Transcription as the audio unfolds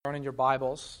turn in your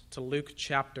Bibles to Luke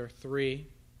chapter 3.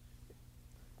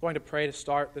 I'm going to pray to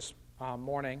start this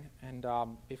morning, and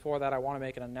before that I want to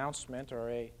make an announcement or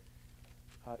a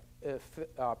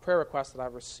prayer request that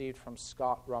I've received from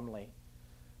Scott Rumley.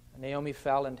 Naomi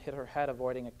fell and hit her head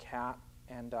avoiding a cat,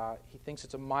 and he thinks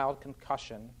it's a mild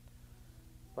concussion,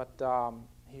 but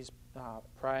he's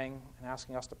praying and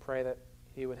asking us to pray that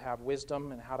he would have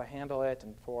wisdom in how to handle it,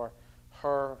 and for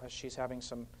her as she's having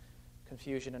some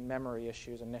confusion and memory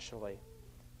issues initially.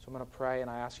 So I'm going to pray,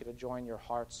 and I ask you to join your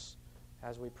hearts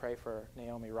as we pray for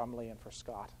Naomi Rumley and for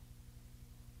Scott.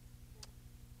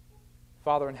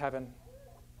 Father in heaven,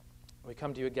 we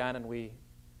come to you again, and we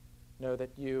know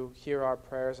that you hear our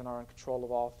prayers and are in control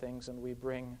of all things, and we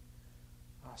bring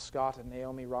Scott and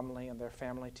Naomi Rumley and their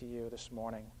family to you this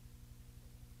morning.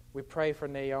 We pray for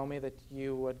Naomi that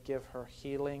you would give her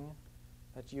healing,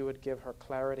 that you would give her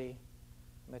clarity,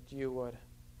 and that you would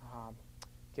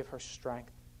give her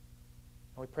strength.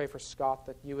 And we pray for Scott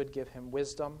that you would give him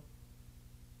wisdom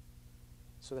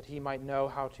so that he might know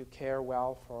how to care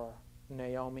well for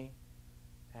Naomi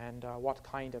and what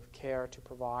kind of care to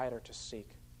provide or to seek.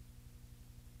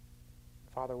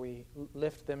 Father, we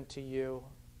lift them to you,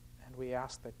 and we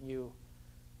ask that you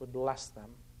would bless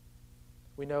them.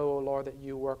 We know, O Lord, that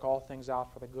you work all things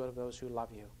out for the good of those who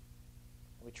love you.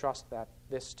 We trust that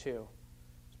this, too,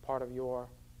 is part of your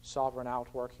sovereign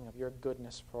outworking of your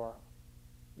goodness for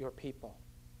your people,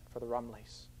 for the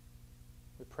Rumleys.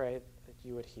 We pray that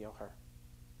you would heal her.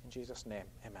 In Jesus' name,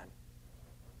 amen.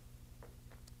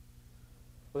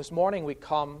 Well, this morning we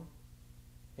come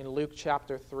in Luke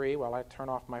chapter 3, while I turn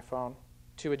off my phone,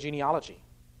 to a genealogy.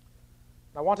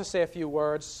 I want to say a few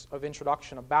words of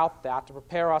introduction about that to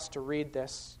prepare us to read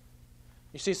this.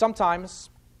 You see,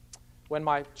 sometimes when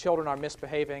my children are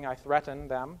misbehaving, I threaten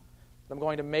them that I'm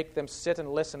going to make them sit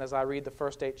and listen as I read the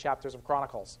first 8 chapters of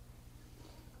Chronicles.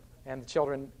 And the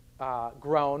children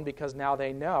groan because now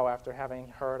they know, after having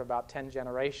heard about 10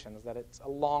 generations, that it's a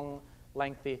long,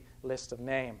 lengthy list of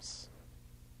names.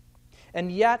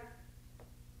 And yet,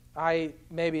 I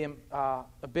maybe am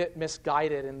a bit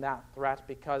misguided in that threat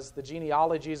because the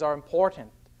genealogies are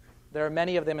important. There are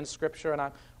many of them in Scripture, and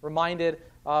I'm reminded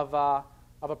of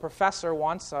a professor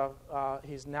once.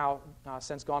 He's now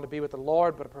since gone to be with the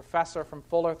Lord, but a professor from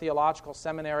Fuller Theological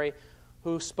Seminary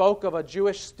who spoke of a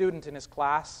Jewish student in his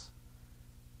class.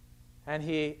 And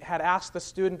he had asked the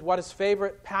student what his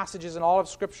favorite passages in all of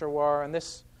Scripture were, and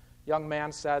this young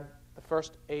man said the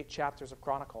first 8 chapters of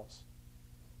Chronicles.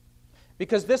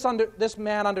 Because this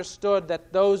man understood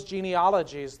that those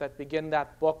genealogies that begin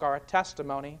that book are a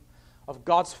testimony of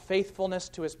God's faithfulness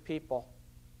to his people.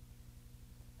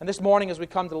 And this morning, as we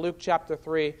come to Luke chapter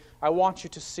 3, I want you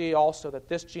to see also that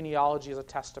this genealogy is a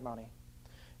testimony.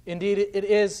 Indeed, it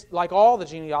is, like all the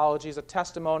genealogies, a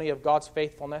testimony of God's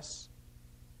faithfulness.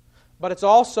 But it's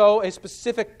also a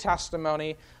specific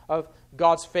testimony of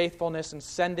God's faithfulness in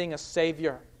sending a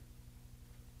Savior.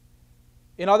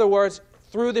 In other words,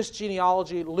 through this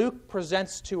genealogy, Luke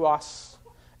presents to us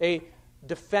a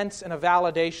defense and a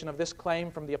validation of this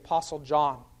claim from the Apostle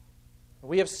John.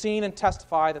 We have seen and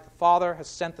testified that the Father has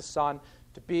sent the Son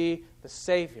to be the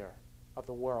Savior of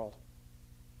the world.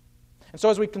 And so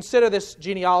as we consider this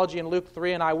genealogy in Luke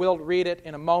 3, and I will read it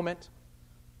in a moment,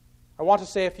 I want to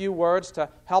say a few words to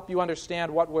help you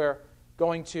understand what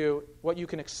you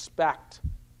can expect.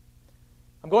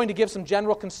 I'm going to give some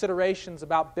general considerations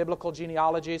about biblical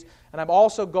genealogies, and I'm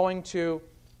also going to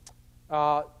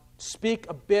speak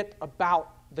a bit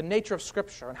about the nature of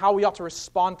Scripture and how we ought to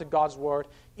respond to God's Word,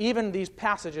 even these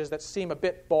passages that seem a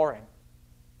bit boring.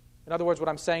 In other words, what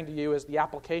I'm saying to you is the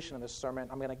application of this sermon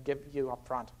I'm going to give you up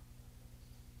front.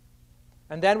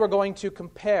 And then we're going to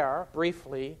compare,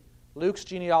 briefly, Luke's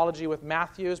genealogy with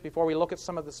Matthew's before we look at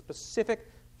some of the specific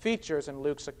features in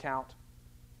Luke's account.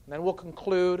 And then we'll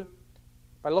conclude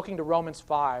by looking to Romans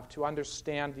 5 to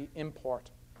understand the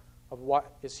import of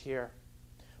what is here.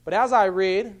 But as I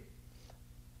read,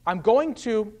 I'm going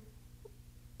to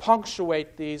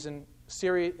punctuate these in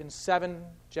 7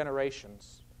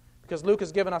 generations, because Luke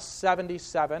has given us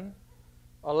 77,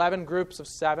 11 groups of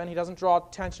 7. He doesn't draw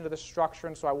attention to the structure,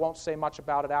 and so I won't say much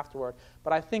about it afterward.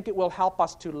 But I think it will help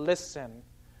us to listen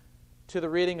to the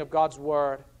reading of God's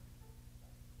Word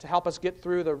to help us get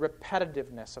through the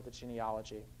repetitiveness of the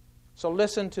genealogy. So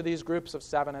listen to these groups of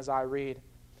 7 as I read,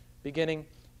 beginning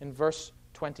in verse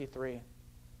 23.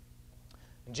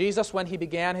 And Jesus, when he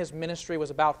began his ministry,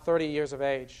 was about 30 years of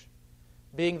age,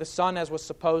 being the son, as was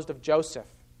supposed, of Joseph,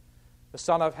 the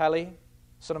son of Heli,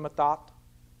 son of Mathat,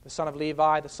 the son of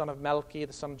Levi, the son of Melchi,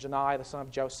 the son of Jannai, the son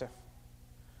of Joseph,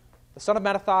 the son of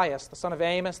Mattathias, the son of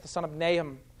Amos, the son of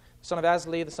Nahum, the son of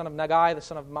Esli, the son of Nagai, the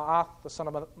son of Maath, the son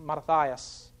of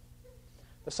Mattathias,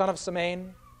 the son of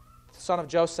Semain, the son of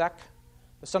Josek,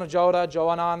 the son of Joda,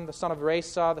 Johanan, the son of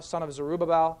Resa, the son of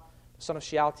Zerubbabel, the son of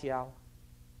Shealtiel,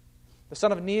 the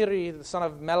son of Neri, the son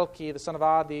of Melchi, the son of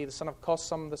Adi, the son of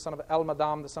Kosam, the son of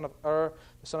Elmadam, the son of the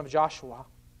son of Joshua,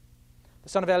 the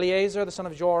son of Eleazar, the son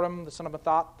of Joram, the son of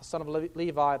Mathat, the son of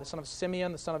Levi, the son of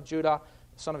Simeon, the son of Judah,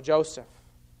 the son of Joseph,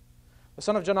 the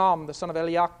son of Jonam, the son of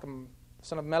Eliakim, the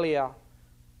son of Meliah,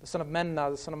 the son of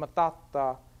Menna, the son of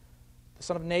Mathatha, the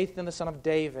son of Nathan, the son of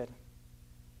David,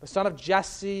 the son of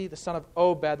Jesse, the son of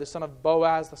Obed, the son of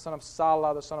Boaz, the son of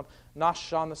Salah, the son of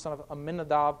Nahshon, the son of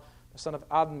Aminadab, the son of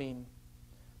Admin,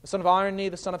 the son of Arni,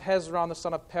 the son of Hezron, the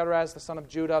son of Perez, the son of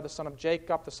Judah, the son of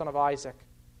Jacob, the son of Isaac,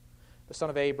 the son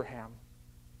of Abraham,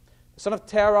 the son of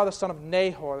Terah, the son of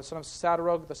Nahor, the son of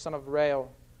Sadrach, the son of Reo,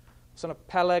 the son of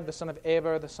Peleg, the son of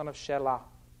Eber, the son of Shelah,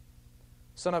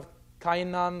 the son of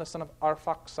Cainan, the son of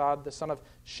Arphaxad, the son of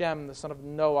Shem, the son of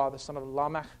Noah, the son of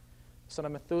Lamech, the son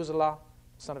of Methuselah,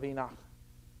 the son of Enoch,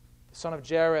 the son of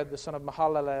Jared, the son of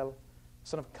Mahalalel, the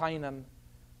son of Cainan,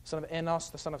 the son of Enos,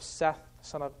 the son of Seth, the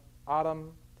son of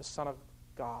Adam, the son of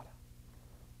God.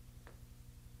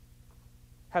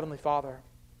 Heavenly Father,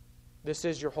 this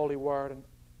is your holy word, and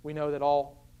we know that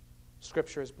all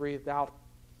Scripture is breathed out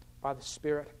by the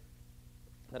Spirit,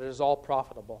 that it is all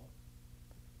profitable,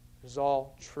 it is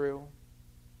all true,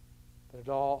 that it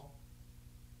all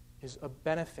is a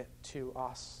benefit to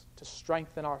us, to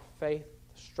strengthen our faith,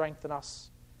 to strengthen us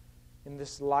in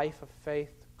this life of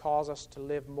faith, to cause us to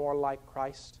live more like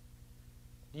Christ.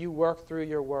 You work through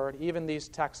your word, even these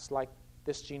texts like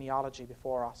this genealogy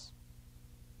before us.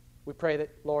 We pray that,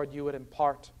 Lord, you would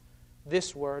impart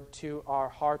this word to our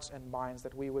hearts and minds,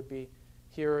 that we would be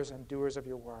hearers and doers of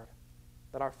your word,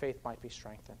 that our faith might be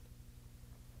strengthened.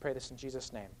 We pray this in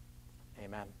Jesus' name.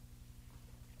 Amen.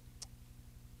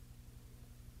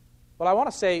 Well, I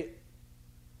want to say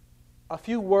a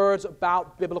few words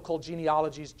about biblical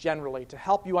genealogies generally to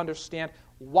help you understand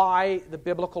why the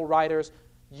biblical writers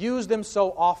use them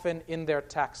so often in their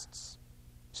texts.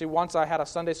 See, once I had a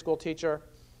Sunday school teacher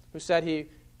who said he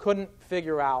couldn't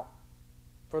figure out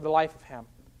for the life of him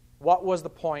what was the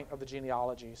point of the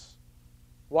genealogies,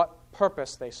 what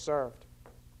purpose they served.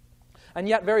 And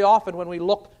yet very often when we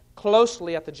look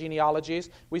closely at the genealogies,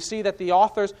 we see that the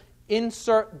authors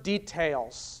insert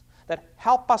details that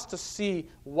help us to see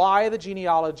why the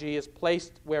genealogy is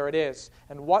placed where it is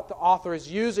and what the author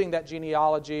is using that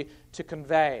genealogy to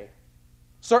convey.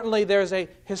 Certainly there's a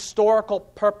historical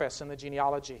purpose in the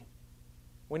genealogy.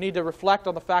 We need to reflect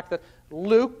on the fact that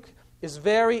Luke is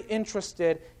very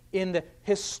interested in the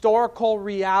historical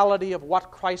reality of what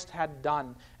Christ had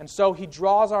done. And so he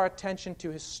draws our attention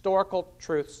to historical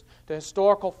truths, to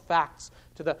historical facts,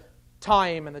 to the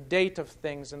time and the date of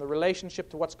things and the relationship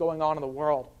to what's going on in the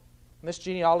world. And this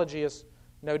genealogy is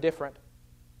no different.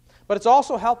 But it's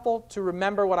also helpful to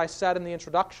remember what I said in the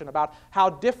introduction about how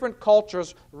different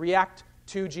cultures react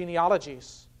to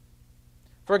genealogies.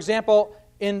 For example,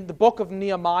 in the book of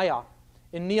Nehemiah,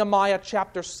 in Nehemiah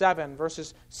chapter 7,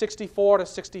 verses 64 to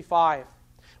 65,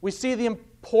 we see the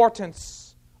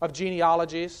importance of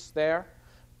genealogies there.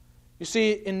 You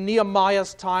see, in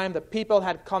Nehemiah's time, the people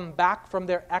had come back from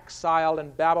their exile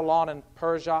in Babylon and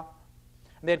Persia,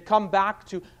 and they had come back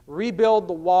to rebuild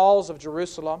the walls of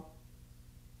Jerusalem.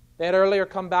 They had earlier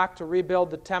come back to rebuild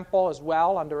the temple as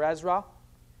well under Ezra.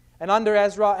 And under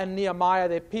Ezra and Nehemiah,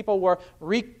 the people were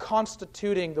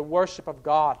reconstituting the worship of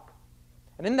God.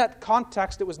 And in that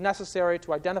context, it was necessary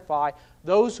to identify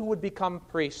those who would become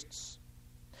priests.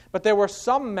 But there were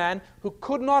some men who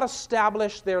could not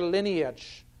establish their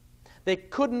lineage. They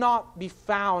could not be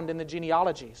found in the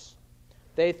genealogies.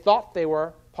 They thought they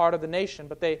were part of the nation,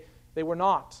 but they were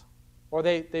not. Or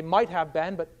they might have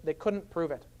been, but they couldn't prove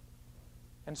it.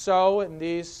 And so in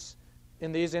these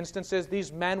instances,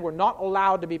 these men were not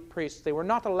allowed to be priests. They were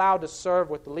not allowed to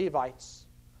serve with the Levites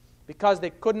because they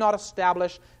could not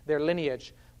establish their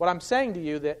lineage. What I'm saying to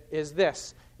you is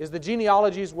the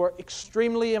genealogies were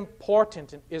extremely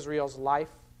important in Israel's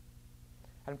life,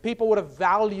 and people would have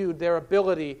valued their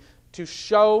ability to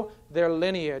show their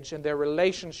lineage and their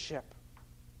relationship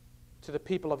to the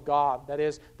people of God, that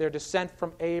is, their descent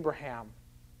from Abraham,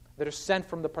 their descent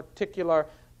from the particular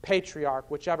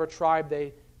patriarch, whichever tribe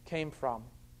they came from.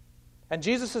 And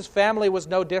Jesus' family was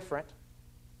no different.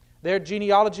 Their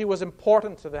genealogy was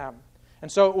important to them.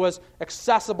 And so it was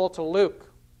accessible to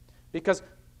Luke because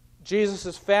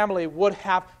Jesus' family would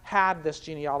have had this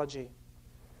genealogy.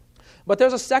 But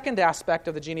there's a second aspect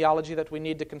of the genealogy that we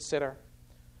need to consider.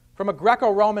 From a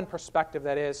Greco-Roman perspective,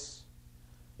 that is,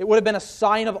 it would have been a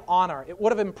sign of honor. It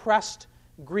would have impressed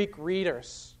Greek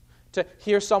readers to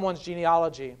hear someone's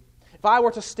genealogy. If I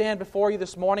were to stand before you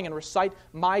this morning and recite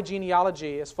my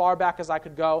genealogy as far back as I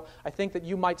could go, I think that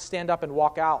you might stand up and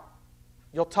walk out.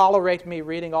 You'll tolerate me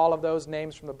reading all of those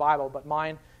names from the Bible, but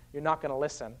mine, you're not going to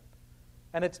listen.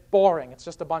 And it's boring. It's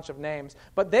just a bunch of names.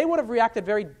 But they would have reacted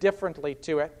very differently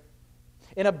to it.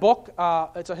 In a book,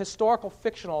 it's a historical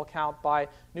fictional account by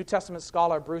New Testament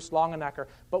scholar Bruce Longenecker.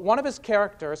 But one of his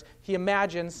characters, he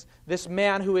imagines this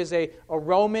man who is a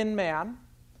Roman man,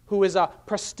 who is a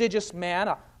prestigious man,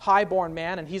 a highborn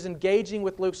man, and he's engaging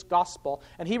with Luke's gospel.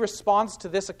 And he responds to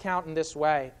this account in this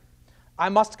way. I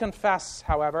must confess,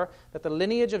 however, that the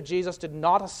lineage of Jesus did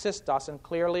not assist us in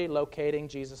clearly locating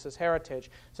Jesus' heritage,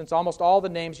 since almost all the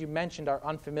names you mentioned are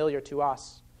unfamiliar to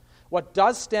us. What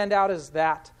does stand out is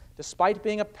that, despite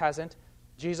being a peasant,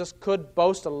 Jesus could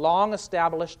boast a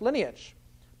long-established lineage.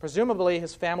 Presumably,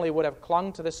 his family would have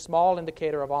clung to this small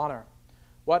indicator of honor.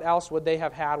 What else would they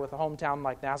have had with a hometown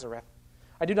like Nazareth?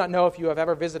 I do not know if you have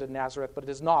ever visited Nazareth, but it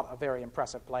is not a very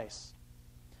impressive place.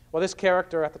 Well, this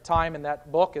character at the time in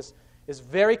that book is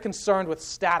very concerned with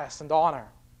status and honor.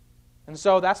 And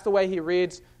so that's the way he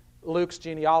reads Luke's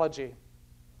genealogy.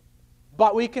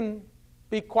 But we can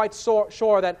be quite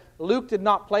sure that Luke did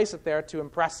not place it there to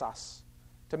impress us,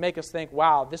 to make us think,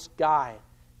 wow, this guy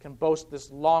can boast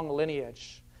this long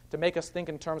lineage, to make us think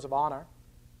in terms of honor.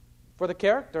 For the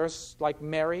characters like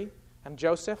Mary and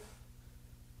Joseph,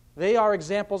 they are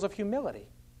examples of humility.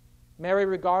 Mary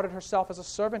regarded herself as a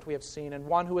servant, we have seen, and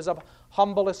one who is of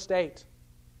humble estate.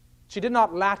 She did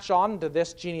not latch on to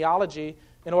this genealogy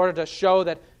in order to show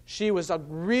that she was a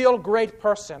real great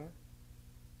person,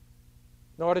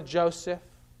 nor did Joseph,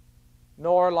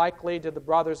 nor likely did the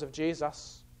brothers of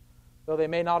Jesus, though they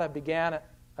may not have began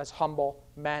as humble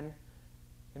men.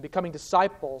 In becoming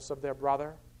disciples of their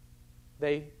brother,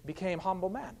 they became humble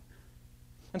men.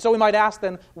 And so we might ask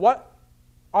then, what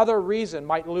other reason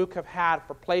might Luke have had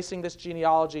for placing this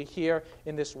genealogy here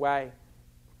in this way?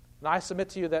 And I submit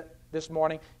to you that this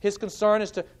morning, his concern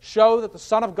is to show that the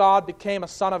Son of God became a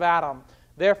son of Adam.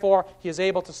 Therefore, he is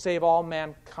able to save all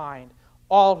mankind,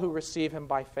 all who receive him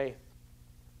by faith.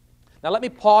 Now let me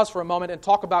pause for a moment and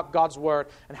talk about God's Word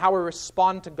and how we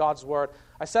respond to God's Word.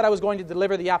 I said I was going to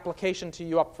deliver the application to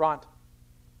you up front.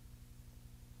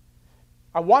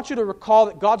 I want you to recall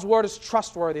that God's Word is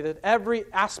trustworthy, that every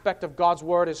aspect of God's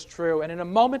Word is true. And in a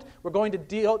moment, we're going to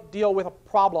deal with a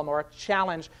problem or a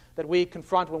challenge that we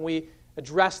confront when we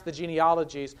address the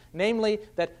genealogies, namely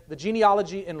that the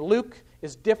genealogy in Luke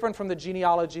is different from the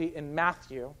genealogy in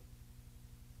Matthew.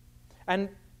 And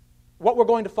what we're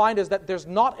going to find is that there's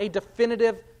not a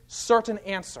definitive, certain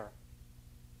answer.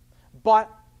 But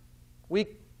we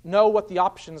know what the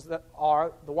options that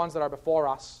are, the ones that are before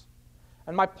us.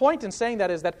 And my point in saying that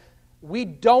is that we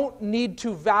don't need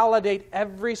to validate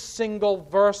every single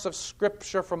verse of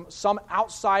Scripture from some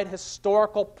outside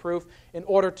historical proof in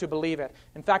order to believe it.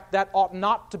 In fact, that ought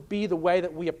not to be the way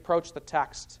that we approach the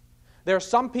text. There are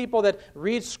some people that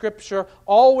read Scripture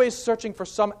always searching for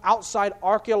some outside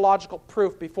archaeological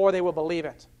proof before they will believe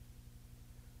it.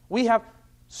 We have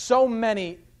so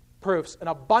many proofs, an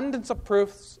abundance of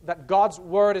proofs that God's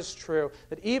Word is true,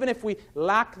 that even if we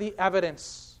lack the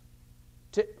evidence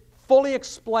to fully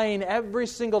explain every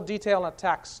single detail in a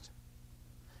text,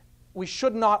 we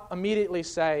should not immediately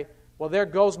say, well, there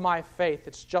goes my faith.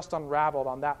 It's just unraveled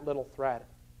on that little thread.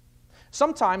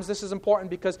 Sometimes this is important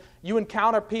because you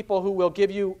encounter people who will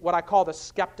give you what I call the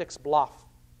skeptic's bluff.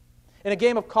 In a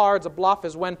game of cards, a bluff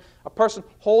is when a person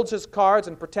holds his cards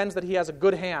and pretends that he has a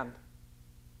good hand.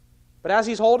 But as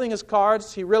he's holding his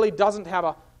cards, he really doesn't have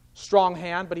a strong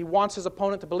hand, but he wants his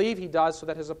opponent to believe he does so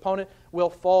that his opponent will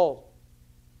fold.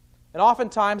 And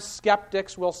oftentimes,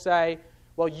 skeptics will say,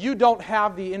 well, you don't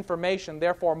have the information,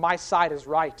 therefore my side is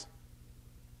right.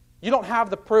 You don't have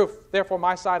the proof, therefore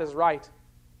my side is right.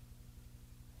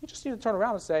 You just need to turn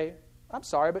around and say, I'm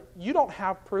sorry, but you don't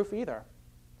have proof either.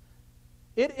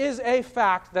 It is a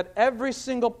fact that every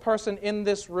single person in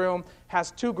this room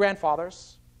has two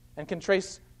grandfathers and can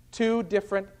trace two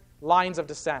different lines of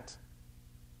descent.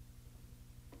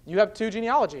 You have two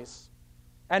genealogies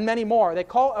and many more. They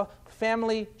call a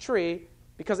family tree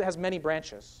because it has many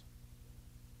branches.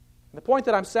 And the point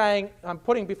that I'm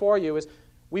putting before you is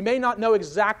we may not know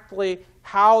exactly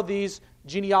how these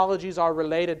genealogies are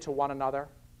related to one another,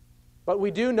 but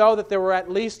we do know that there were at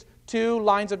least two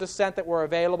lines of descent that were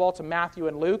available to Matthew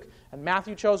and Luke, and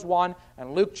Matthew chose one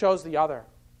and Luke chose the other.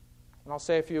 And I'll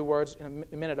say a few words in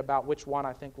a minute about which one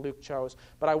I think Luke chose.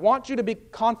 But I want you to be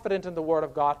confident in the Word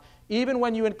of God, even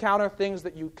when you encounter things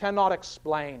that you cannot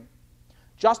explain.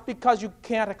 Just because you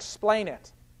can't explain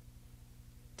it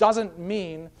doesn't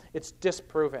mean it's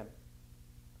disproven.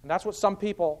 And that's what some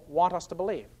people want us to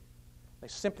believe. They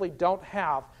simply don't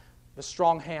have the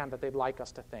strong hand that they'd like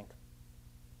us to think.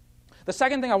 The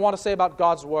second thing I want to say about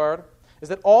God's Word is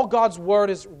that all God's Word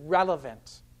is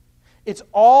relevant. It's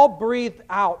all breathed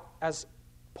out, as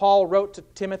Paul wrote to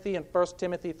Timothy in 1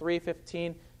 Timothy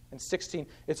 3:15 and 16.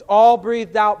 It's all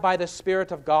breathed out by the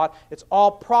Spirit of God. It's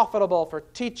all profitable for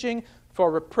teaching,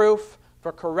 for reproof,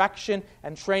 for correction,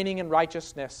 and training in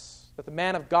righteousness, that the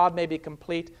man of God may be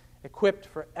complete, equipped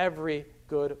for every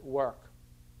good work.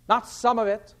 Not some of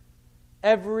it,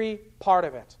 every part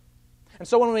of it. And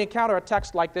so when we encounter a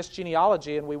text like this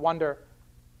genealogy and we wonder,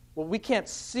 well, we can't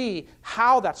see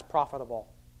how that's profitable.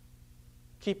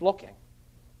 Keep looking.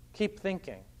 Keep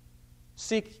thinking.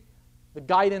 Seek the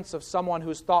guidance of someone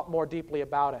who's thought more deeply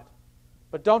about it.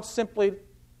 But don't simply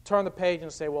turn the page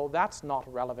and say, well, that's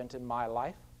not relevant in my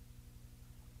life.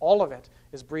 All of it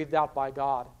is breathed out by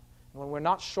God. And when we're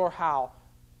not sure how,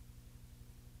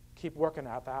 keep working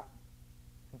at that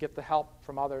and get the help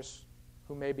from others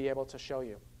who may be able to show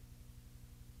you.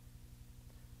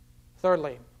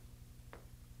 Thirdly,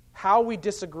 how we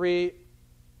disagree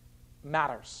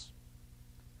matters.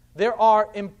 There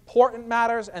are important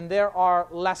matters and there are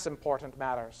less important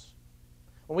matters.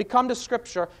 When we come to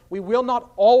Scripture, we will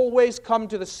not always come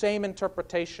to the same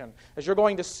interpretation, as you're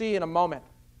going to see in a moment.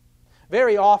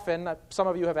 Very often, some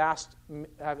of you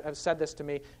have said this to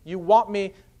me, you want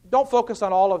me, don't focus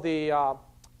on all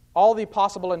the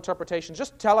possible interpretations,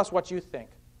 just tell us what you think.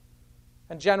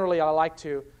 And generally, I like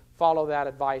to follow that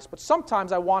advice. But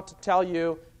sometimes I want to tell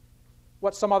you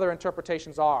what some other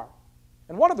interpretations are.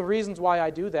 And one of the reasons why I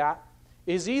do that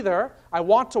is either I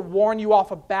want to warn you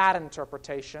off a bad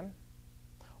interpretation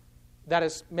that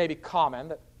is maybe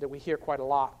common, that we hear quite a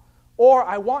lot, or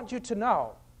I want you to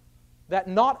know that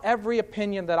not every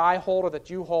opinion that I hold or that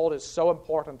you hold is so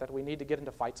important that we need to get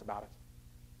into fights about it.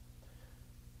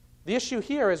 The issue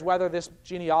here is whether this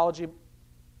genealogy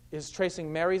is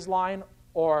tracing Mary's line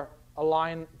or a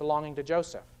line belonging to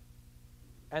Joseph.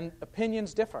 And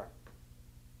opinions differ.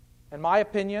 And my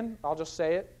opinion, I'll just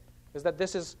say it, is that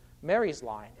this is Mary's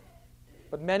line.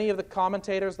 But many of the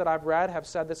commentators that I've read have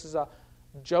said this is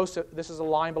a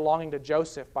line belonging to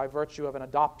Joseph by virtue of an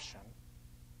adoption.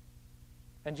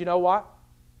 And you know what?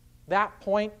 That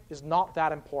point is not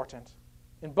that important.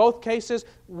 In both cases,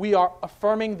 we are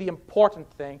affirming the important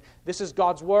thing. This is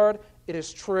God's Word. It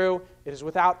is true. It is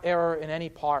without error in any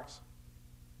part.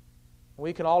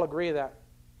 We can all agree that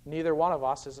neither one of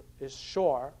us is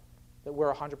sure that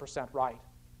we're 100% right.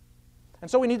 And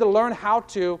so we need to learn how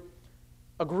to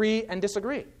agree and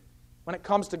disagree when it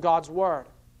comes to God's Word.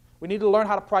 We need to learn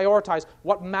how to prioritize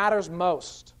what matters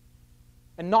most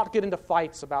and not get into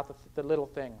fights about the little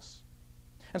things.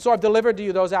 And so I've delivered to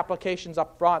you those applications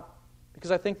up front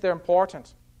because I think they're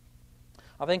important.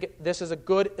 I think this is a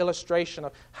good illustration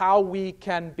of how we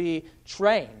can be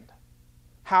trained,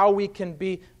 how we can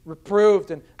be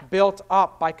reproved and built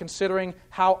up by considering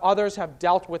how others have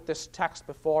dealt with this text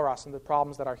before us and the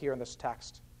problems that are here in this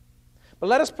text. But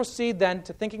let us proceed then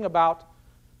to thinking about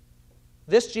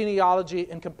this genealogy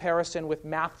in comparison with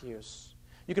Matthew's.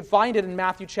 You can find it in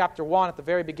Matthew chapter 1 at the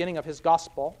very beginning of his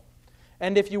gospel.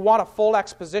 And if you want a full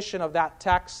exposition of that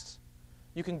text,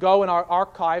 you can go in our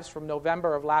archives from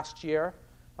November of last year.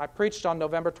 I preached on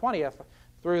November 20th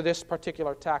through this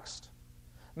particular text.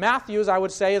 Matthew's, I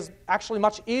would say, is actually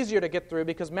much easier to get through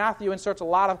because Matthew inserts a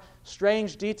lot of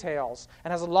strange details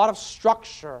and has a lot of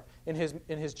structure in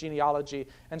his genealogy.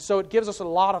 And so it gives us a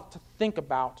lot to think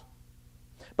about.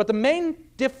 But the main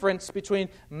difference between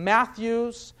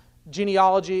Matthew's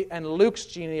genealogy and Luke's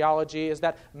genealogy is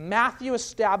that Matthew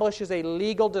establishes a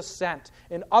legal descent.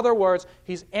 In other words,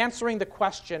 he's answering the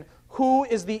question, who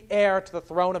is the heir to the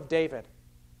throne of David?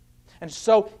 And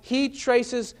so he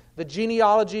traces the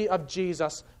genealogy of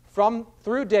Jesus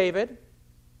through David,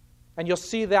 and you'll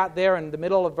see that there in the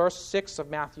middle of verse 6 of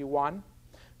Matthew 1,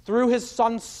 through his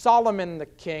son Solomon the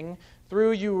king,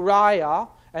 through Uriah,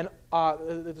 and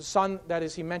the son, that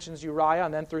is, he mentions Uriah,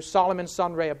 and then through Solomon's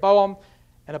son Rehoboam,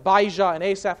 and Abijah, and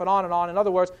Asaph, and on and on. In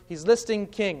other words, he's listing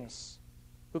kings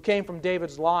who came from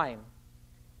David's line.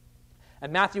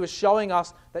 And Matthew is showing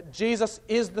us that Jesus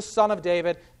is the son of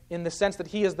David in the sense that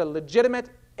he is the legitimate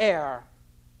heir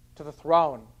to the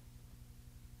throne.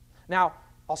 Now,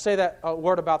 I'll say a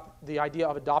word about the idea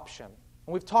of adoption.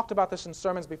 And we've talked about this in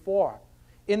sermons before.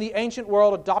 In the ancient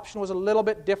world, adoption was a little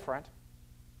bit different.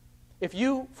 If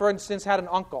you, for instance, had an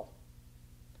uncle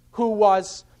who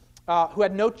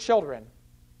had no children,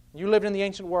 you lived in the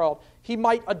ancient world, he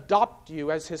might adopt you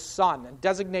as his son and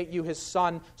designate you his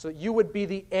son so that you would be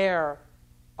the heir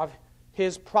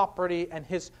his property and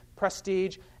his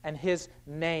prestige and his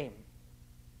name.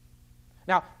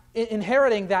 Now,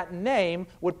 inheriting that name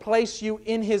would place you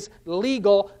in his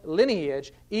legal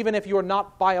lineage, even if you are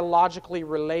not biologically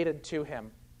related to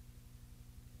him.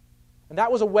 And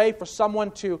that was a way for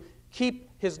someone to keep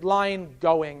his line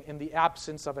going in the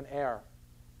absence of an heir.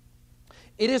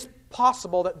 It is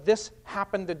possible that this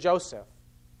happened to Joseph.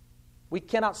 We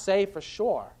cannot say for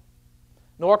sure,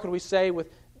 nor could we say with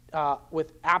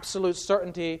absolute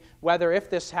certainty whether, if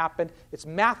this happened, it's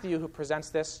Matthew who presents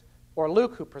this or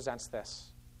Luke who presents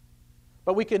this.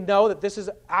 But we can know that this is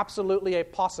absolutely a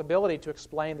possibility to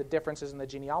explain the differences in the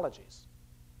genealogies.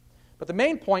 But the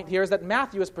main point here is that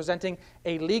Matthew is presenting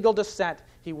a legal descent.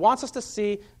 He wants us to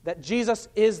see that Jesus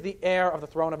is the heir of the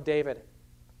throne of David.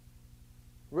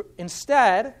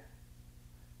 Instead,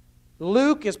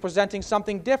 Luke is presenting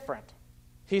something different.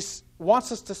 He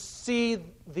wants us to see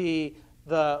the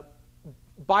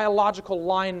biological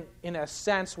line in a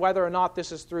sense, whether or not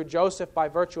this is through Joseph by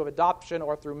virtue of adoption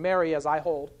or through Mary, as I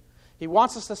hold. He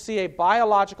wants us to see a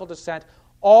biological descent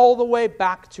all the way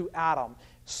back to Adam.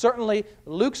 Certainly,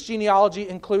 Luke's genealogy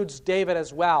includes David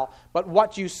as well. But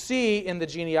what you see in the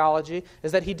genealogy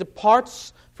is that he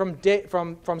departs from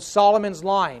Solomon's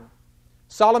line.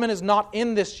 Solomon is not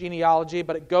in this genealogy,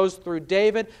 but it goes through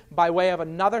David by way of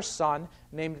another son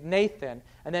named Nathan.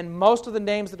 And then most of the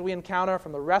names that we encounter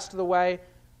from the rest of the way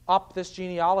up this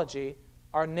genealogy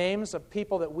are names of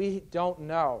people that we don't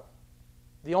know.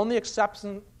 The only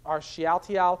exception are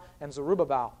Shealtiel and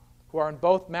Zerubbabel, who are in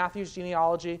both Matthew's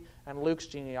genealogy and Luke's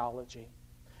genealogy.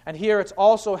 And here it's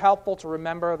also helpful to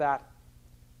remember that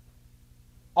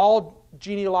all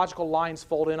genealogical lines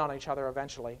fold in on each other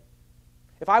eventually.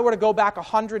 If I were to go back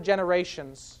 100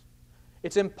 generations,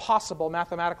 it's impossible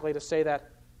mathematically to say that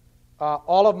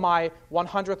all of my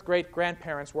 100th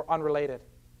great-grandparents were unrelated.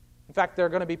 In fact, there are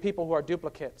going to be people who are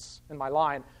duplicates in my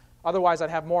line. Otherwise, I'd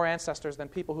have more ancestors than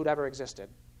people who'd ever existed,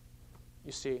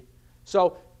 you see.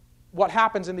 So what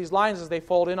happens in these lines is they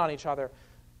fold in on each other.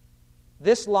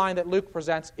 This line that Luke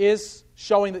presents is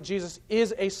showing that Jesus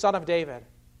is a son of David,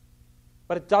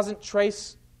 but it doesn't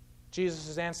trace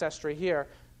Jesus' ancestry here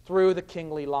through the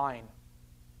kingly line.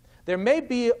 There may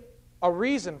be a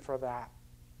reason for that.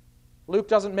 Luke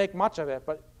doesn't make much of it,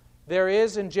 but there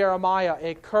is in Jeremiah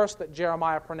a curse that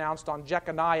Jeremiah pronounced on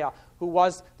Jeconiah, who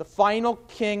was the final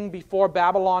king before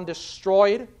Babylon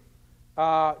destroyed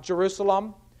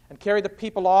Jerusalem and carried the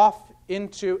people off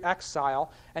into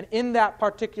exile. And in that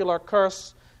particular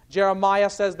curse,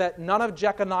 Jeremiah says that none of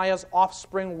Jeconiah's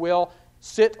offspring will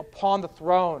sit upon the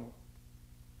throne.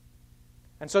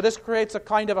 And so this creates a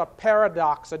kind of a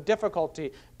paradox, a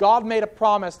difficulty. God made a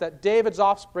promise that David's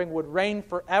offspring would reign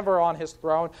forever on his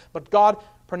throne, but God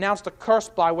pronounced a curse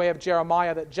by way of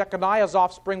Jeremiah that Jeconiah's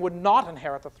offspring would not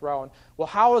inherit the throne. Well,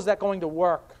 how is that going to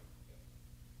work?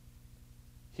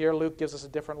 Here Luke gives us a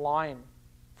different line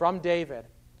from David,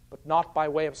 but not by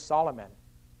way of Solomon,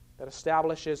 that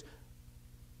establishes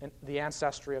the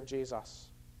ancestry of Jesus.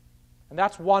 And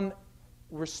that's one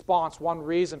response, one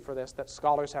reason for this that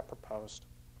scholars have proposed.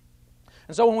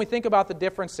 And so when we think about the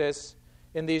differences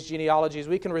in these genealogies,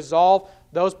 we can resolve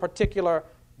those particular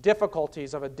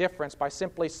difficulties of a difference by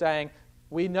simply saying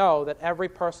we know that every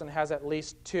person has at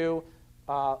least two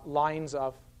lines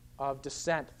of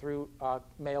descent through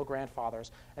male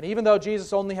grandfathers. And even though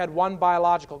Jesus only had one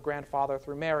biological grandfather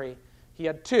through Mary, he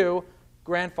had two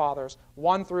grandfathers,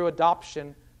 one through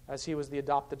adoption as he was the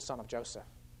adopted son of Joseph.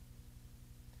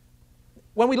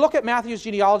 When we look at Matthew's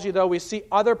genealogy, though, we see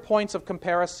other points of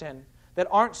comparison that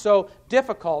aren't so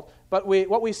difficult, but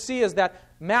what we see is that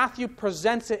Matthew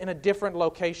presents it in a different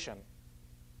location.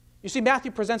 You see,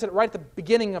 Matthew presents it right at the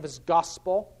beginning of his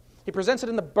gospel. He presents it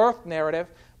in the birth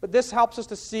narrative, but this helps us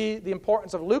to see the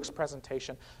importance of Luke's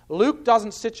presentation. Luke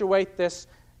doesn't situate this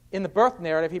in the birth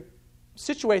narrative. He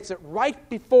situates it right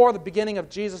before the beginning of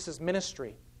Jesus'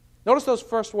 ministry. Notice those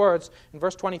first words in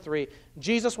verse 23.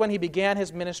 Jesus, when he began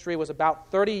his ministry, was about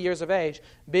 30 years of age,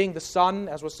 being the son,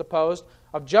 as was supposed,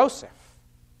 of Joseph.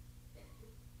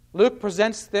 Luke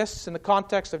presents this in the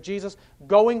context of Jesus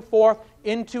going forth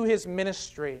into his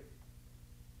ministry.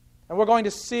 And we're going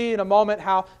to see in a moment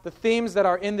how the themes that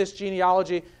are in this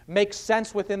genealogy make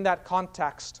sense within that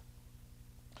context.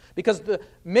 Because the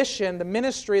mission, the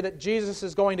ministry that Jesus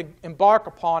is going to embark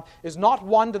upon is not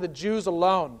one to the Jews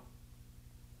alone,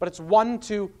 but it's one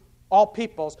to all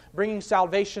peoples, bringing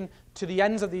salvation to the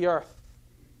ends of the earth.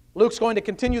 Luke's going to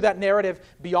continue that narrative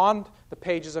beyond the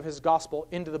pages of his gospel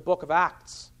into the book of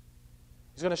Acts.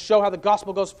 He's going to show how the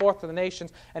gospel goes forth to the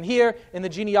nations. And here in the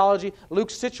genealogy, Luke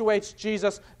situates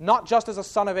Jesus not just as a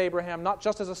son of Abraham, not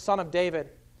just as a son of David,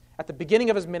 at the beginning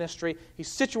of his ministry, he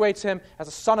situates him as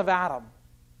a son of Adam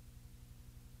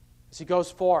as he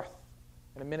goes forth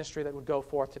in a ministry that would go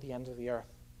forth to the ends of the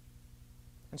earth.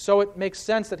 And so it makes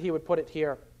sense that he would put it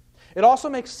here. It also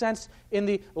makes sense in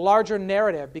the larger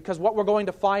narrative, because what we're going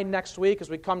to find next week as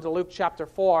we come to Luke chapter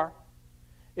 4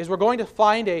 is we're going to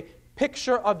find a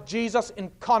picture of Jesus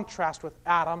in contrast with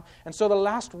Adam. And so the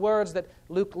last words that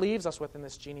Luke leaves us with in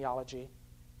this genealogy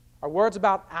are words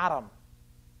about Adam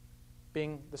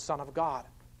being the Son of God,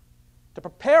 to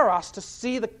prepare us to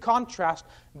see the contrast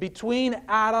between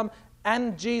Adam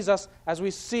and Jesus as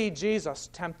we see Jesus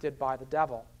tempted by the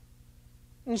devil.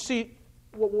 And you see,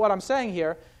 what I'm saying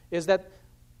here is that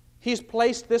he's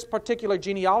placed this particular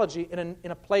genealogy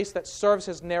in a place that serves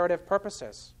his narrative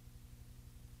purposes.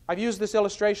 I've used this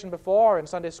illustration before in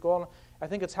Sunday school, and I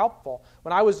think it's helpful.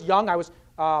 When I was young,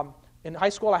 in high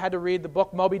school, I had to read the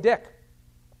book Moby Dick.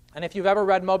 And if you've ever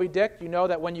read Moby Dick, you know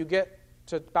that when you get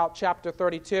to about chapter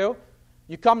 32,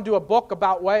 you come to a book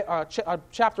about a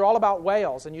chapter all about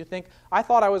whales, and you think, I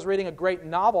thought I was reading a great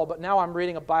novel, but now I'm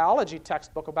reading a biology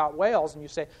textbook about whales, and you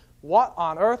say, what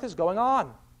on earth is going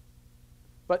on?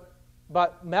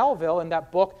 But Melville, in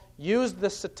that book, used the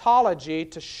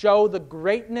cetology to show the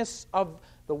greatness of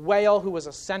the whale, who was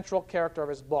a central character of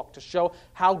his book, to show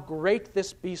how great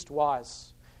this beast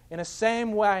was. In a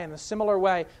similar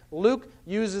way, Luke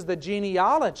uses the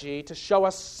genealogy to show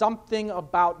us something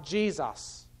about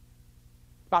Jesus,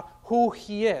 about who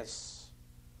he is,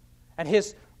 and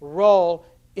his role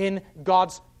in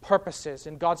God's purposes,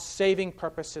 in God's saving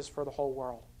purposes for the whole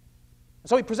world. And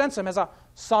so he presents him as a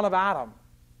son of Adam,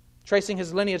 tracing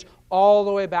his lineage all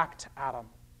the way back to Adam.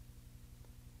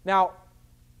 Now,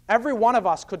 every one of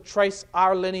us could trace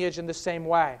our lineage in the same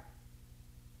way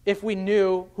if we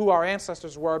knew who our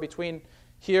ancestors were between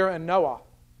here and Noah.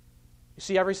 You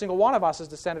see, every single one of us is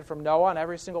descended from Noah, and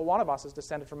every single one of us is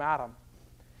descended from Adam.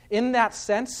 In that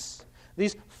sense,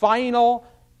 these final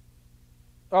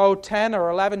 10 or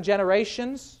 11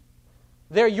 generations,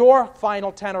 they're your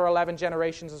final 10 or 11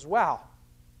 generations as well.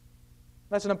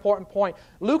 That's an important point.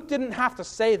 Luke didn't have to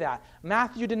say that.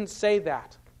 Matthew didn't say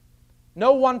that.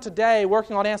 No one today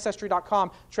working on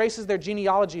Ancestry.com traces their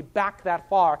genealogy back that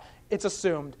far. It's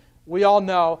assumed. We all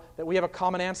know that we have a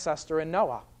common ancestor in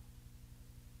Noah.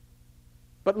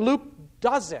 But Luke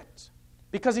does it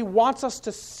because he wants us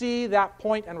to see that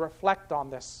point and reflect on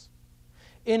this.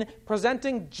 In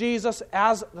presenting Jesus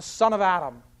as the son of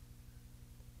Adam,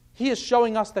 he is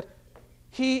showing us that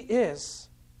he is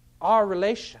our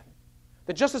relation.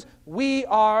 That just as we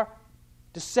are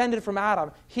descended from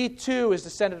Adam, he too is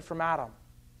descended from Adam.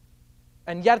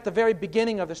 And yet at the very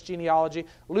beginning of this genealogy,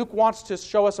 Luke wants to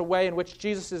show us a way in which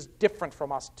Jesus is different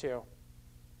from us too.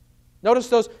 Notice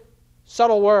those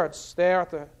subtle words there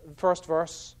at the first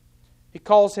verse. He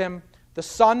calls him the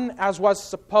son, as was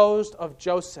supposed, of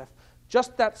Joseph.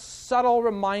 Just that subtle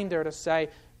reminder to say,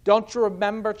 don't you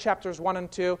remember chapters 1 and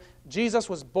 2? Jesus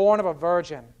was born of a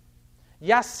virgin.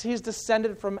 Yes, he's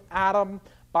descended from Adam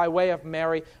by way of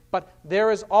Mary, but there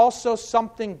is also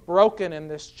something broken in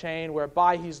this chain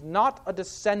whereby he's not a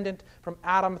descendant from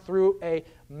Adam through a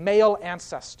male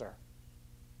ancestor.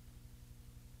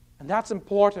 And that's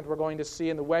important, we're going to see,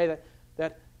 in the way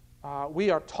that we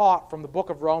are taught from the book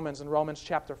of Romans in Romans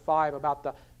chapter 5 about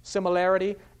the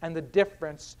similarity and the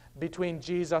difference between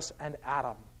Jesus and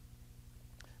Adam.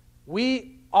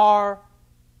 We are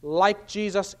like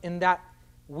Jesus in that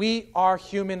we are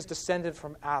humans descended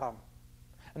from Adam.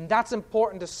 And that's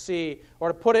important to see, or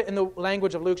to put it in the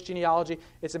language of Luke's genealogy,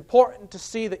 it's important to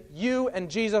see that you and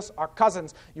Jesus are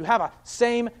cousins. You have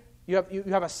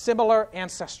a similar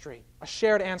ancestry, a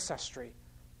shared ancestry.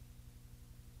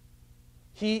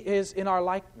 He is in our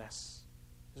likeness,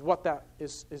 is what that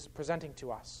is presenting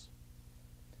to us.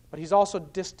 But he's also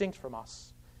distinct from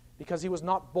us, because he was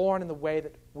not born in the way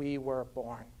that we were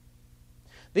born.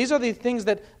 These are the things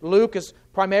that Luke is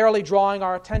primarily drawing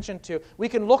our attention to. We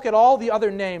can look at all the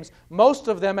other names. Most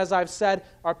of them, as I've said,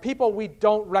 are people we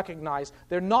don't recognize.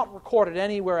 They're not recorded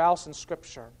anywhere else in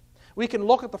Scripture. We can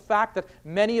look at the fact that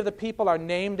many of the people are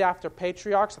named after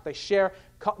patriarchs, that they share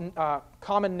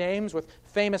common names with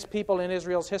famous people in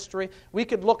Israel's history. We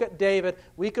could look at David.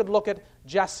 We could look at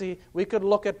Jesse. We could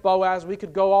look at Boaz. We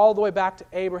could go all the way back to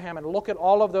Abraham and look at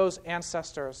all of those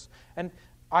ancestors. And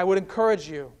I would encourage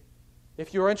you,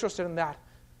 if you're interested in that,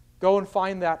 go and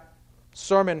find that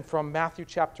sermon from Matthew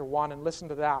chapter 1 and listen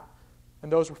to that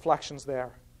and those reflections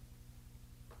there.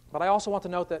 But I also want to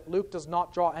note that Luke does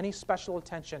not draw any special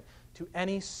attention to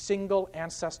any single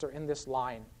ancestor in this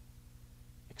line,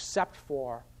 except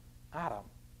for Adam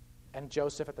and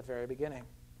Joseph at the very beginning.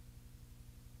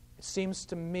 It seems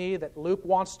to me that Luke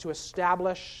wants to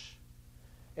establish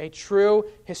a true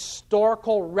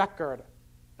historical record,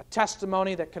 a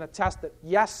testimony that can attest that,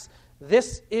 yes,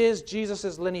 this is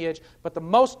Jesus' lineage, but the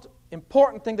most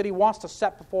important thing that he wants to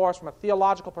set before us from a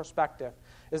theological perspective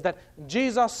is that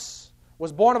Jesus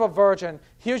was born of a virgin.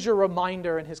 Here's your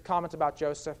reminder in his comment about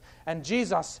Joseph. And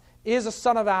Jesus is a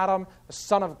son of Adam, a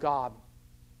son of God.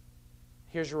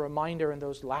 Here's your reminder in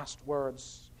those last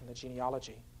words in the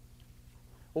genealogy.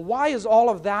 Well, why is all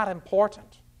of that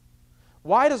important?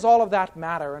 Why does all of that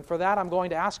matter? And for that, I'm going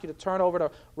to ask you to turn over to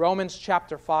Romans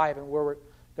chapter 5, and where we're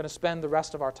going to spend the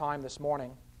rest of our time this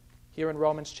morning, here in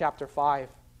Romans chapter 5.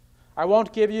 I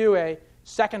won't give you a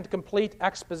second complete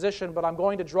exposition, but I'm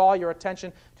going to draw your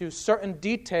attention to certain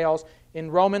details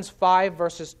in Romans 5,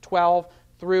 verses 12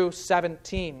 through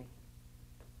 17.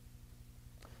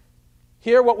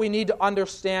 Here, what we need to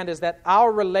understand is that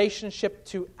our relationship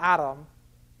to Adam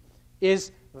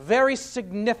is very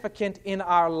significant in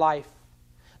our life.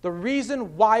 The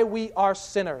reason why we are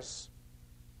sinners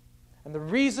and the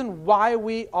reason why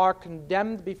we are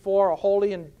condemned before a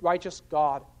holy and righteous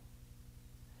God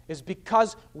is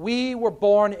because we were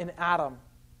born in Adam.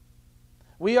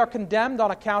 We are condemned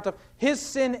on account of his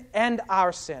sin and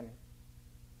our sin.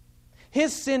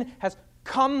 His sin has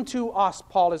come to us,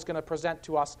 Paul is going to present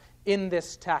to us in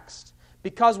this text,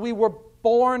 because we were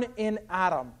born in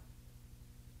Adam.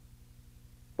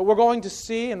 But we're going to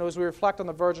see, and as we reflect on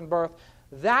the virgin birth,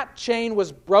 that chain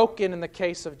was broken in the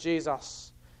case of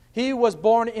Jesus. He was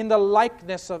born in the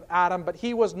likeness of Adam, but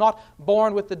he was not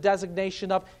born with the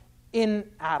designation of in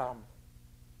Adam.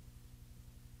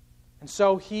 And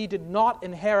so he did not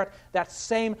inherit that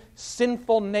same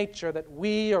sinful nature that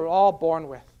we are all born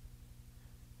with.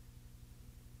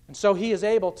 And so he is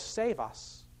able to save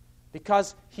us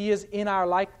because he is in our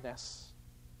likeness,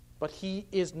 but he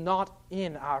is not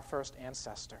in our first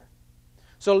ancestor.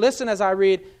 So listen as I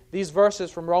read these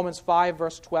verses from Romans 5,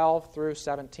 verse 12 through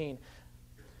 17.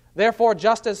 Therefore,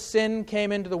 just as sin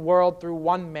came into the world through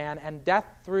one man, and death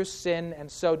through sin, and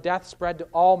so death spread to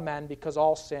all men because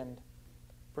all sinned.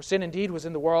 For sin indeed was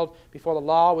in the world before the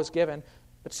law was given,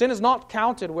 but sin is not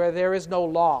counted where there is no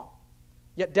law.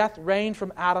 Yet death reigned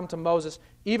from Adam to Moses,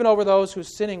 even over those whose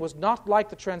sinning was not like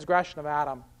the transgression of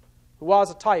Adam, who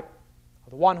was a type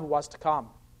of the one who was to come.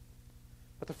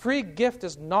 But the free gift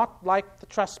is not like the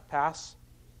trespass,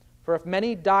 for if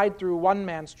many died through one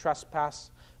man's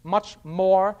trespass, much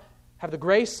more have the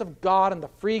grace of God and the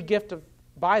free gift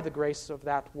by the grace of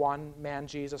that one man,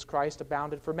 Jesus Christ,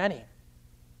 abounded for many.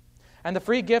 And the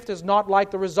free gift is not like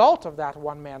the result of that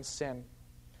one man's sin.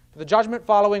 For the judgment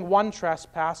following one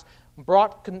trespass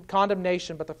brought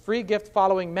condemnation, but the free gift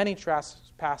following many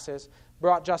trespasses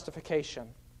brought justification.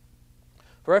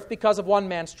 For if because of one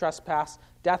man's trespass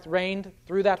death reigned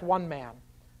through that one man,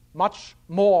 much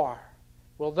more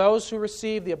will those who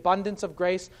receive the abundance of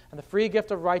grace and the free gift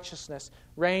of righteousness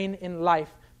reign in life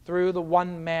through the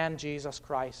one man, Jesus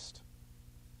Christ.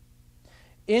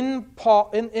 In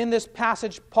this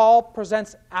passage, Paul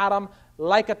presents Adam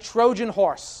like a Trojan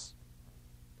horse.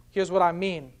 Here's what I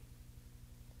mean.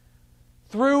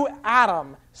 Through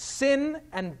Adam, sin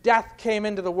and death came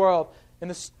into the world in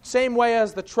the same way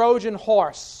as the Trojan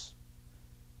horse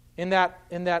in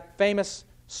that famous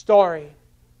story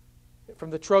from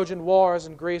the Trojan Wars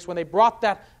in Greece, when they brought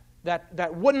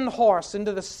that wooden horse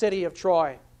into the city of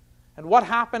Troy. And what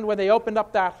happened when they opened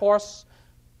up that horse?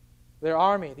 Their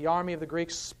army, the army of the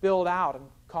Greeks, spilled out and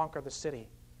conquered the city.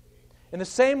 In the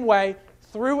same way,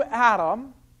 through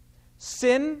Adam,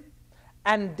 sin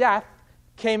and death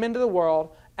came into the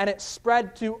world, and it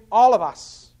spread to all of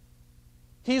us.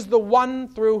 He's the one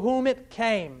through whom it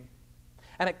came.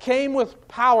 And it came with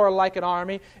power like an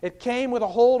army. It came with a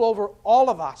hold over all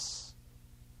of us.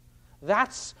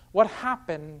 That's what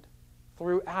happened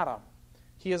through Adam.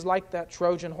 He is like that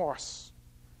Trojan horse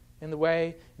in the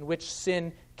way in which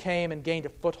sin came and gained a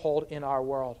foothold in our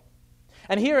world.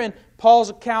 And here in Paul's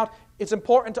account, it's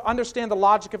important to understand the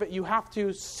logic of it. You have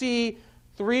to see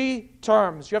three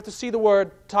terms. You have to see the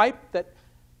word type, that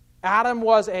Adam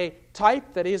was a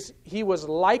type, that is, he was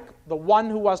like the one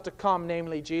who was to come,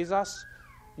 namely Jesus.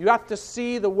 You have to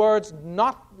see the words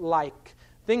not like,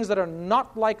 things that are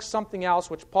not like something else,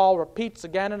 which Paul repeats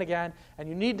again and again, and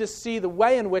you need to see the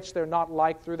way in which they're not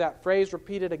like through that phrase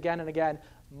repeated again and again,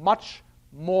 much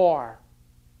more.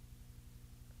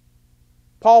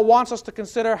 Paul wants us to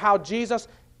consider how Jesus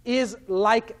is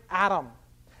like Adam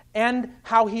and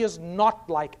how he is not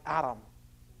like Adam.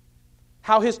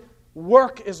 How his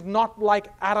work is not like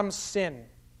Adam's sin,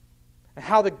 and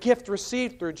how the gift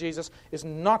received through Jesus is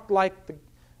not like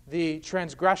the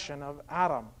transgression of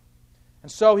Adam.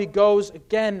 And so he goes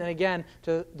again and again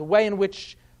to the way in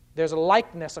which there's a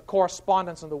likeness, a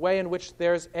correspondence, and the way in which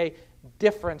there's a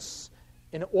difference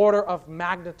in order of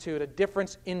magnitude, a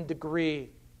difference in degree.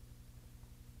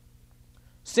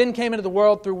 Sin came into the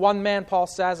world through one man, Paul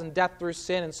says, and death through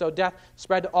sin, and so death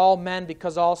spread to all men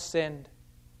because all sinned.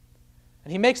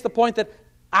 And he makes the point that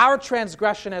our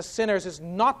transgression as sinners is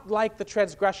not like the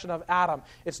transgression of Adam.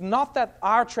 It's not that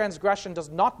our transgression does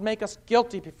not make us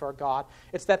guilty before God.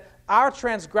 It's that our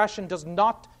transgression does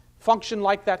not function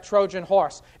like that Trojan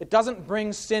horse. It doesn't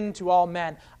bring sin to all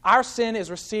men. Our sin is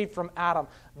received from Adam.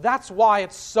 That's why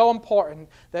it's so important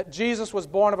that Jesus was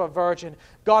born of a virgin.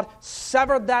 God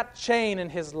severed that chain in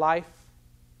his life.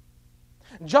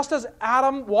 Just as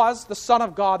Adam was the Son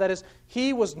of God, that is,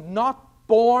 he was not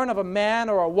born of a man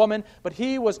or a woman, but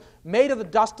he was made of the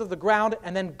dust of the ground,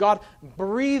 and then God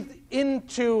breathed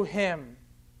into him.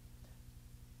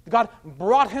 God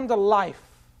brought him to life.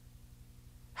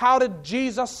 How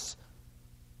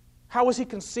was he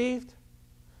conceived?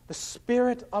 The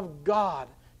Spirit of God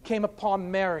came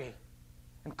upon Mary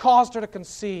and caused her to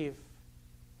conceive.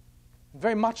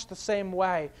 Very much the same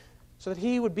way, so that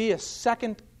he would be a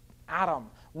second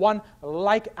Adam, one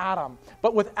like Adam.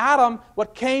 But with Adam,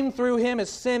 what came through him is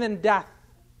sin and death.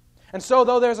 And so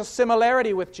though there's a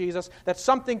similarity with Jesus, that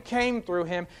something came through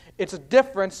him, it's a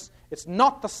difference, it's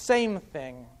not the same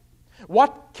thing.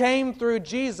 What came through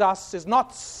Jesus is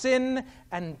not sin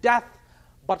and death,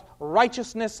 but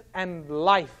righteousness and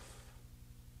life.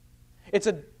 It's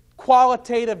a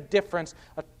qualitative difference,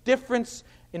 a difference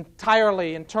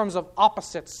entirely in terms of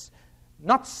opposites.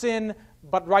 Not sin,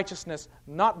 but righteousness.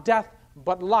 Not death,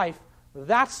 but life.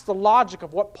 That's the logic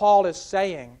of what Paul is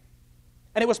saying.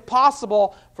 And it was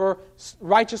possible for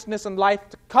righteousness and life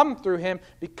to come through him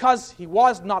because he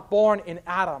was not born in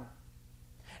Adam.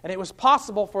 And it was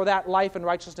possible for that life and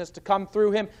righteousness to come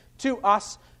through him to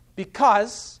us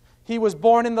because he was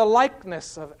born in the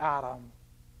likeness of Adam.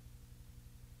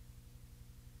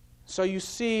 So you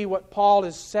see what Paul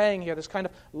is saying here, this kind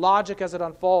of logic as it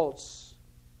unfolds.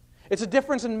 It's a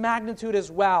difference in magnitude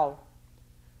as well.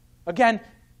 Again,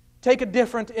 take a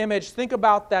different image. Think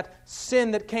about that sin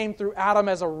that came through Adam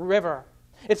as a river.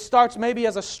 It starts maybe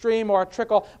as a stream or a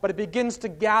trickle, but it begins to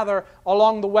gather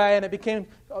along the way, and it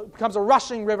becomes a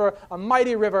rushing river, a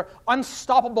mighty river,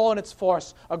 unstoppable in its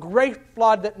force, a great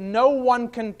flood that no one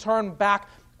can turn back,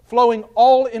 flowing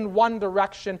all in one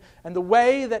direction. And the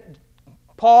way that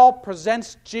Paul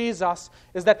presents Jesus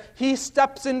is that he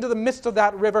steps into the midst of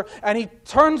that river and he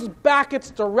turns back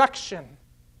its direction.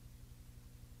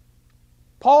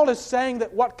 Paul is saying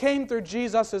that what came through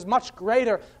Jesus is much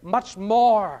greater, much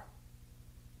more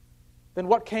than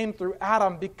what came through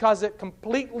Adam, because it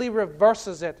completely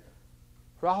reverses it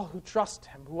for all who trust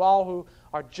him, all who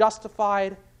are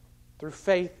justified through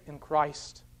faith in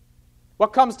Christ.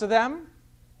 What comes to them?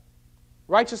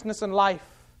 Righteousness and life.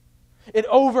 It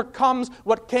overcomes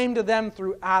what came to them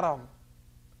through Adam.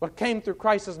 What came through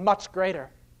Christ is much greater.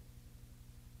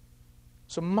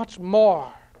 So much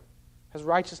more has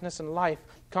righteousness and life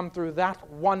come through that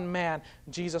one man,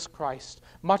 Jesus Christ.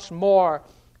 Much more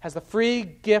has the free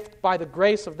gift by the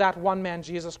grace of that one man,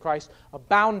 Jesus Christ,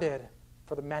 abounded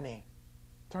for the many,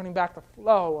 turning back the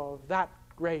flow of that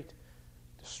great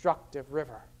destructive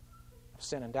river of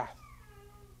sin and death.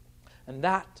 And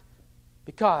that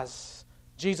because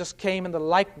Jesus came in the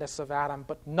likeness of Adam,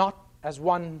 but not as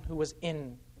one who was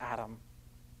in Adam.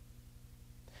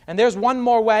 And there's one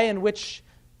more way in which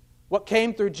what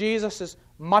came through Jesus is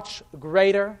much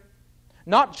greater.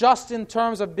 Not just in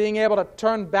terms of being able to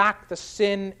turn back the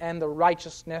sin and the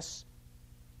righteousness.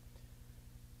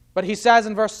 But he says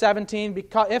in verse 17,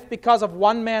 if because of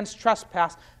one man's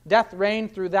trespass death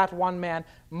reigned through that one man,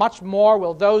 much more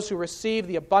will those who receive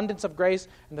the abundance of grace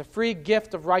and the free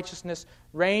gift of righteousness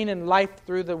reign in life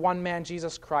through the one man,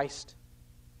 Jesus Christ.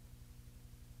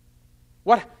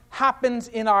 What happens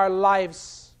in our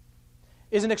lives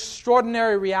is an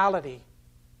extraordinary reality.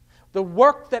 The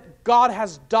work that God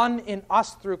has done in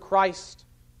us through Christ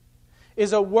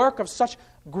is a work of such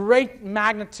great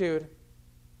magnitude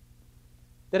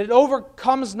that it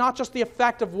overcomes not just the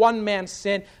effect of one man's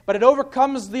sin, but it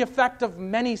overcomes the effect of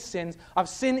many sins, of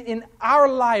sin in our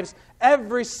lives,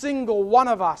 every single one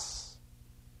of us.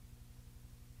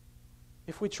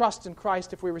 If we trust in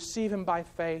Christ, if we receive Him by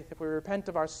faith, if we repent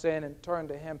of our sin and turn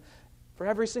to Him, for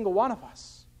every single one of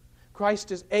us,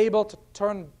 Christ is able to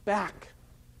turn back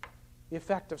the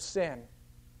effect of sin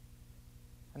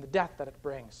and the death that it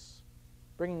brings,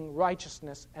 bringing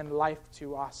righteousness and life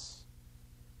to us.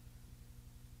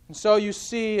 And so you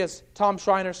see, as Tom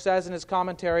Schreiner says in his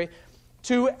commentary,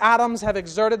 two Adams have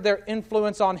exerted their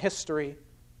influence on history.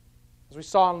 as we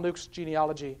saw in Luke's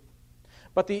genealogy.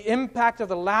 But the impact of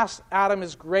the last Adam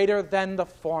is greater than the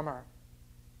former.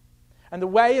 And the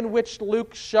way in which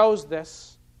Luke shows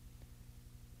this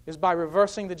is by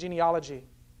reversing the genealogy,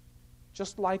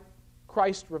 just like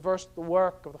Christ reversed the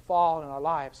work of the fall in our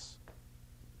lives.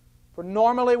 For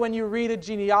normally when you read a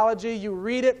genealogy, you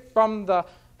read it from the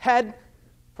head,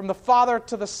 from the father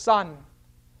to the son.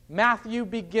 Matthew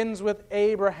begins with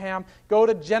Abraham. Go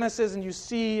to Genesis and you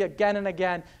see again and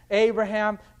again,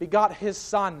 Abraham begot his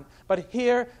son. But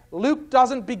here, Luke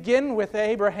doesn't begin with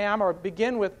Abraham or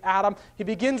begin with Adam. He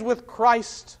begins with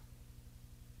Christ.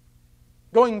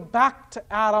 Going back to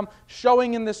Adam,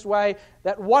 showing in this way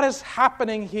that what is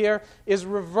happening here is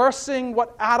reversing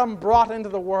what Adam brought into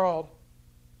the world.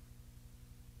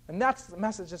 And that's the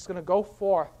message that's going to go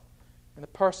forth in the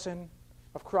person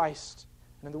of Christ,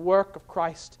 and in the work of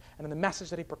Christ, and in the message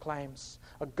that he proclaims.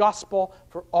 A gospel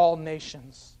for all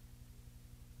nations.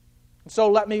 And so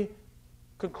let me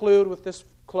conclude with this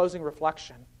closing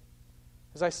reflection.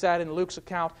 As I said in Luke's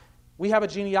account, we have a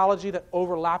genealogy that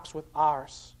overlaps with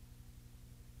ours.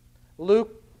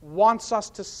 Luke wants us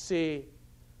to see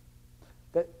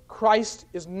that Christ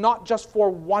is not just for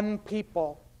one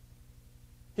people.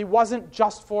 He wasn't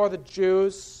just for the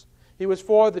Jews. He was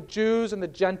for the Jews and the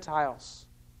Gentiles.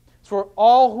 It's for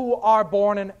all who are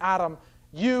born in Adam,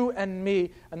 you and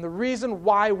me. And the reason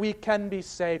why we can be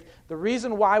saved, the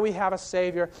reason why we have a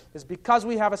Savior, is because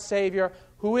we have a Savior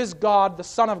who is God, the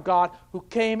Son of God, who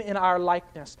came in our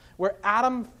likeness. Where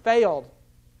Adam failed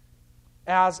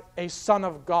as a son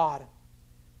of God,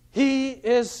 he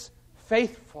is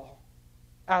faithful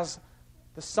as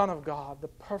the Son of God, the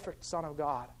perfect Son of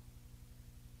God.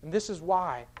 And this is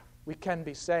why we can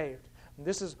be saved. And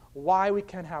this is why we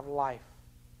can have life.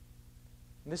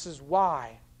 And this is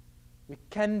why we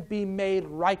can be made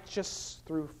righteous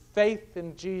through faith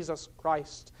in Jesus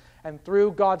Christ and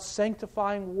through God's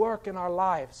sanctifying work in our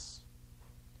lives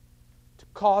to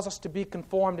cause us to be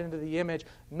conformed into the image,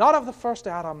 not of the first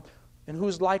Adam in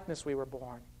whose likeness we were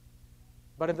born,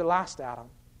 but in the last Adam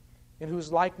in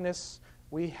whose likeness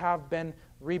we have been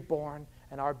reborn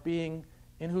and are being,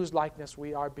 in whose likeness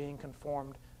we are being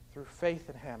conformed through faith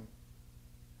in him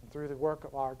and through the work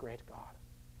of our great God.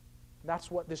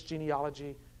 That's what this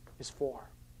genealogy is for.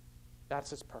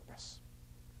 That's its purpose.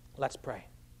 Let's pray.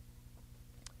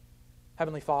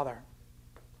 Heavenly Father,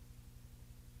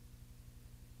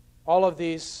 all of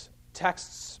these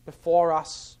texts before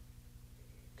us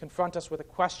confront us with a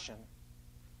question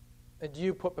that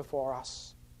you put before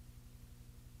us.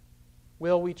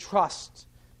 Will we trust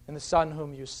in the Son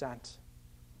whom you sent?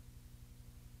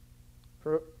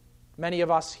 For many of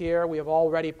us here, we have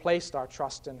already placed our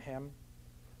trust in him.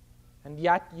 And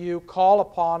yet you call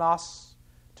upon us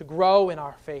to grow in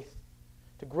our faith,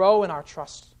 to grow in our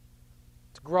trust,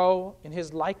 to grow in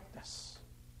his likeness.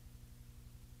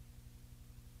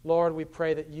 Lord, we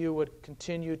pray that you would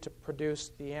continue to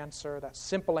produce the answer, that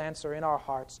simple answer in our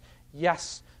hearts.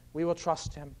 Yes, we will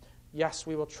trust him. Yes,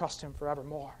 we will trust him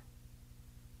forevermore.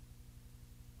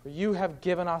 For you have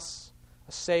given us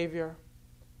a Savior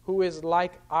who is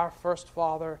like our first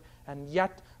father, and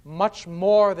yet much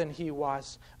more than he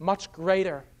was, much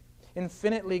greater,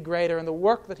 infinitely greater, and the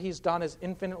work that he's done is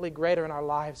infinitely greater in our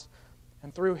lives.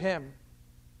 And through him,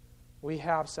 we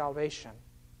have salvation.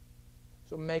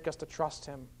 So make us to trust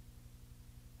him.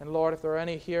 And Lord, if there are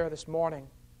any here this morning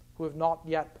who have not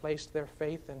yet placed their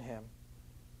faith in him,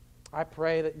 I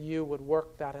pray that you would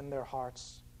work that in their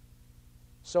hearts.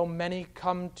 So many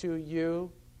come to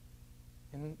you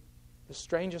in the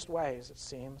strangest ways, it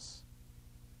seems.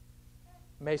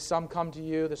 May some come to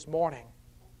you this morning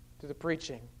through the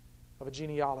preaching of a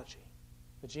genealogy,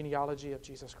 the genealogy of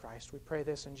Jesus Christ. We pray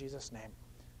this in Jesus' name.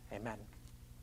 Amen.